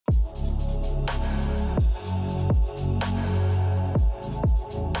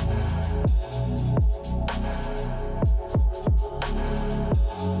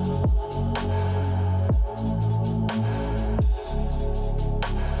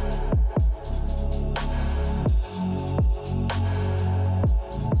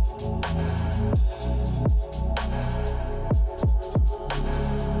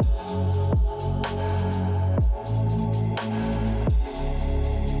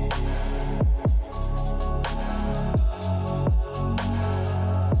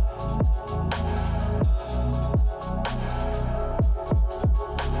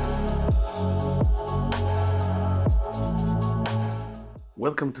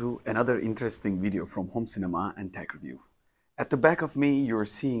Welcome to another interesting video from Home Cinema and Tech Review. At the back of me, you're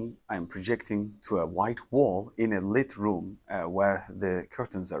seeing I'm projecting to a white wall in a lit room where the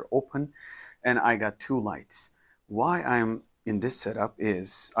curtains are open and I got two lights. Why I'm in this setup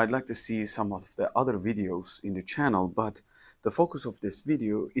is I'd like to see some of the other videos in the channel, but the focus of this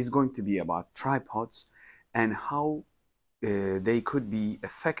video is going to be about tripods and how they could be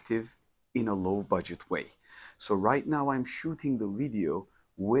effective in a low budget way. So right now I'm shooting the video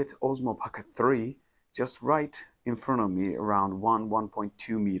with Osmo Pocket 3 just right in front of me, around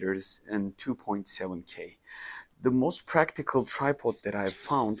 1.2 meters and 2.7K. The most practical tripod that I've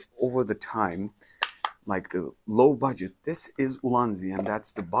found over the time, like the low budget, this is Ulanzi, and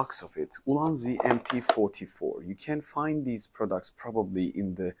that's the box of it. Ulanzi MT44. You can find these products probably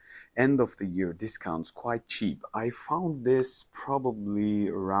in the end of the year discounts quite cheap. I found this probably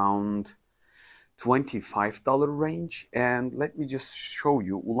around $25 range, and let me just show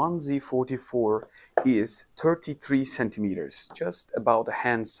you. Ulanzi 44 is 33 centimeters, just about a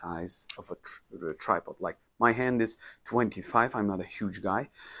hand size of a tripod. Like my hand is 25, I'm not a huge guy,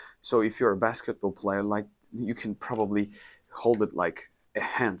 so if you're a basketball player, like you can probably hold it like a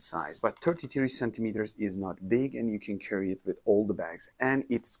hand size, but 33 centimeters is not big and you can carry it with all the bags, and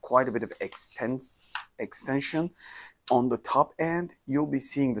it's quite a bit of extension. On the top end, you'll be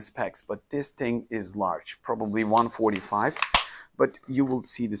seeing the specs, but this thing is large, probably 145, but you will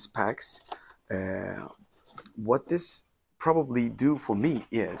see the specs. What this probably do for me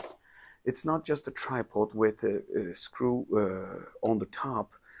is, it's not just a tripod with a screw on the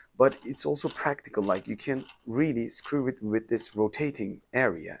top, but it's also practical. Like you can really screw it with this rotating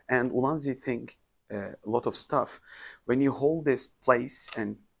area, and Ulanzi think a lot of stuff. When you hold this place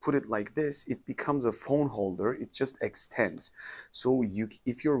and put it like this, it becomes a phone holder. It just extends. So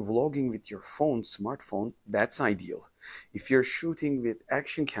if you're vlogging with your phone, smartphone, that's ideal. If you're shooting with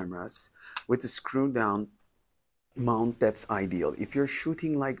action cameras with a screw down mount, that's ideal. If you're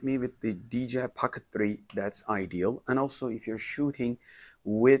shooting like me with the DJI Pocket 3, that's ideal. And also if you're shooting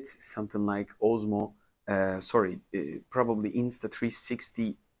with something like Osmo, probably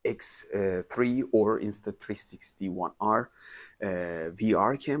Insta360 X3 or Insta360 1R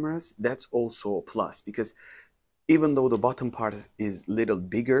VR cameras, that's also a plus, because even though the bottom part is little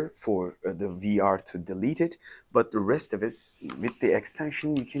bigger for the VR to delete it, but the rest of it with the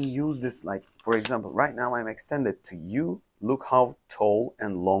extension, you can use this. Like for example, right now I'm extended to you. Look how tall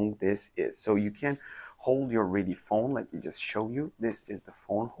and long this is. So you can hold your ready phone. Let me just show you. This is the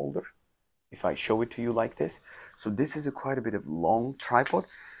phone holder. If I show it to you like this, so this is quite a bit of long tripod,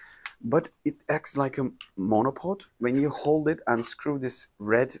 but it acts like a monopod. When you hold it, unscrew this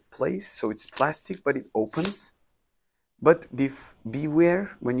red place, so it's plastic, but it opens. But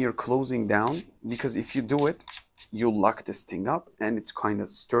beware when you're closing down, because if you do it, you'll lock this thing up, and it's kind of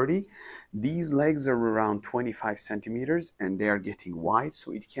sturdy. These legs are around 25 centimeters, and they are getting wide,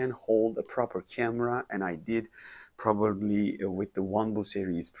 so it can hold a proper camera, and I did probably with the Wanbo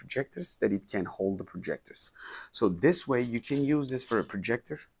series projectors that it can hold the projectors. So this way you can use this for a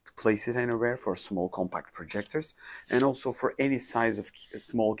projector, place it anywhere for small compact projectors, and also for any size of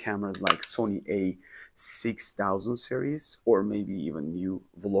small cameras like Sony A6000 series, or maybe even new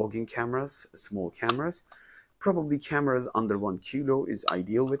vlogging cameras, small cameras. Probably cameras under 1 kilo is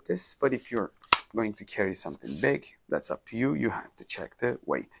ideal with this, but if you're going to carry something big, that's up to you. You have to check the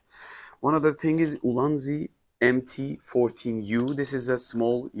weight. One other thing is Ulanzi MT14U. This is a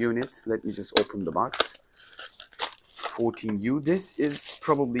small unit. Let me just open the box. 14U. This is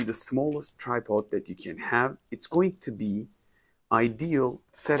probably the smallest tripod that you can have. It's going to be ideal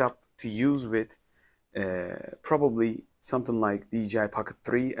setup to use with probably something like DJI Pocket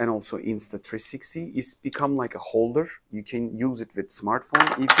 3 and also Insta360. It's become like a holder. You can use it with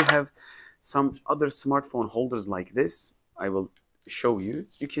smartphone. If you have some other smartphone holders like this, I will show you.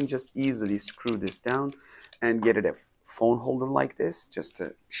 You can just easily screw this down and get it a phone holder like this, just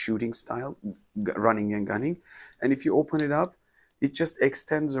a shooting style, running and gunning. And if you open it up, it just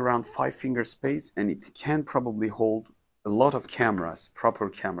extends around 5-finger space, and it can probably hold a lot of cameras, proper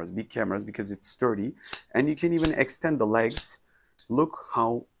cameras, big cameras, because it's sturdy. And you can even extend the legs. Look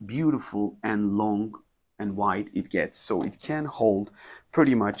how beautiful and long and wide it gets. So it can hold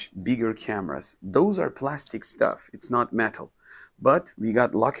pretty much bigger cameras. Those are plastic stuff, it's not metal, but we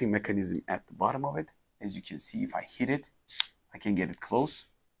got locking mechanism at the bottom of it. As you can see, if I hit it, I can get it close,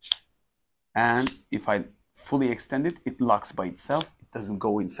 and if I fully extend it, it locks by itself. It doesn't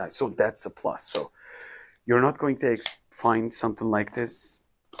go inside, so that's a plus. So you're not going to find something like this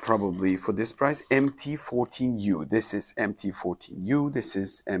probably for this price. MT14U. This is MT14U. This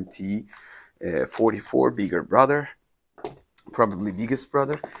is MT44, bigger brother. probably biggest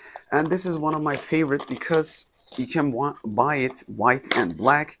brother. And this is one of my favorite because you can buy it white and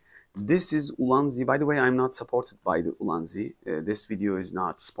black. This is Ulanzi. By the way, I'm not supported by the Ulanzi. This video is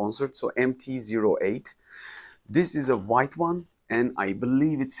not sponsored. So MT08. This is a white one, and I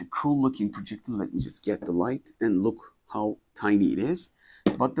believe it's a cool looking projector. Let me just get the light and look how tiny it is.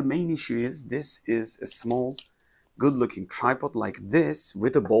 But the main issue is this is a small, good looking tripod like this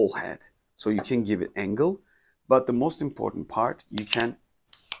with a ball head. So you can give it angle, but the most important part, you can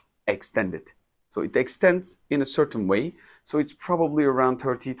extend it. So it extends in a certain way. So it's probably around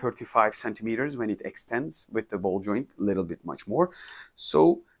 30-35 centimeters when it extends with the ball joint, a little bit much more.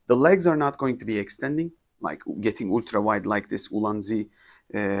 So the legs are not going to be extending, like getting ultra wide like this Ulanzi.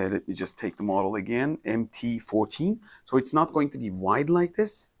 Let me just take the model again, MT14. So it's not going to be wide like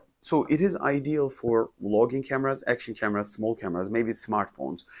this. So it is ideal for vlogging cameras, action cameras, small cameras, maybe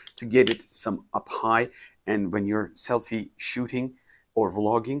smartphones, to get it some up high. And when you're selfie shooting or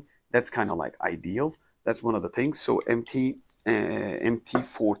vlogging, that's kind of like ideal. That's one of the things. So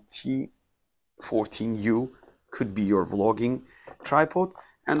MT14U could be your vlogging tripod.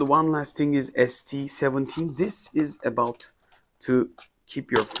 And the one last thing is ST17. This is about to keep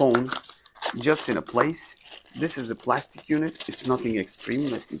your phone just in a place. This is a plastic unit. It's nothing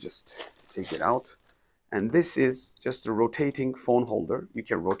extreme. Let me just take it out. And this is just a rotating phone holder. You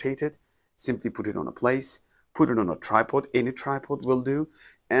can rotate it, simply put it on a place, put it on a tripod. Any tripod will do.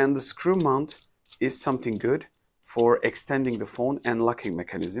 And the screw mount is something good for extending the phone and locking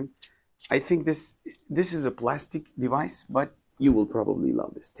mechanism. I think this is a plastic device, but you will probably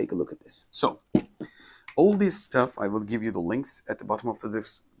love this. Take a look at this. So all this stuff, I will give you the links at the bottom of the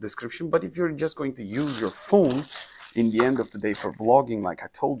description. But if you're just going to use your phone in the end of the day for vlogging, like I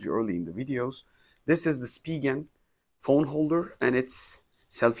told you early in the videos, this is the Spigen phone holder, and it's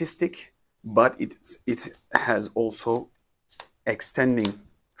selfie stick, but it has also extending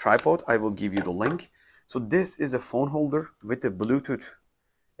tripod. I will give you the link. So this is a phone holder with a Bluetooth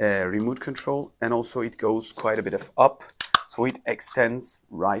remote control, and also it goes quite a bit of up, so it extends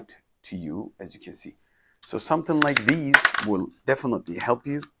right to you, as you can see. So something like these will definitely help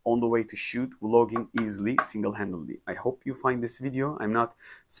you on the way to shoot vlogging easily, single-handedly. I hope you find this video. I'm not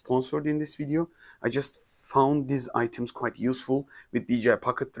sponsored in this video. I just found these items quite useful with DJI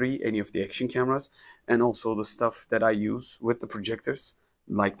Pocket 3, any of the action cameras, and also the stuff that I use with the projectors,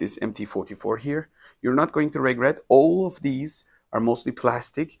 like this MT44 here. You're not going to regret. All of these are mostly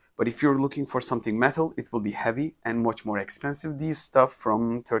plastic, but if you're looking for something metal, it will be heavy and much more expensive. These stuff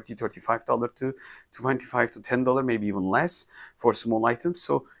from $30-$35 to $25 to $10, maybe even less for small items.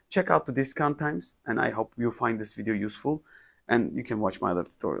 So check out the discount times, and I hope you find this video useful, and you can watch my other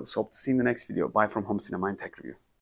tutorials. So hope to see you in the next video. Bye from Home Cinema and Tech Review.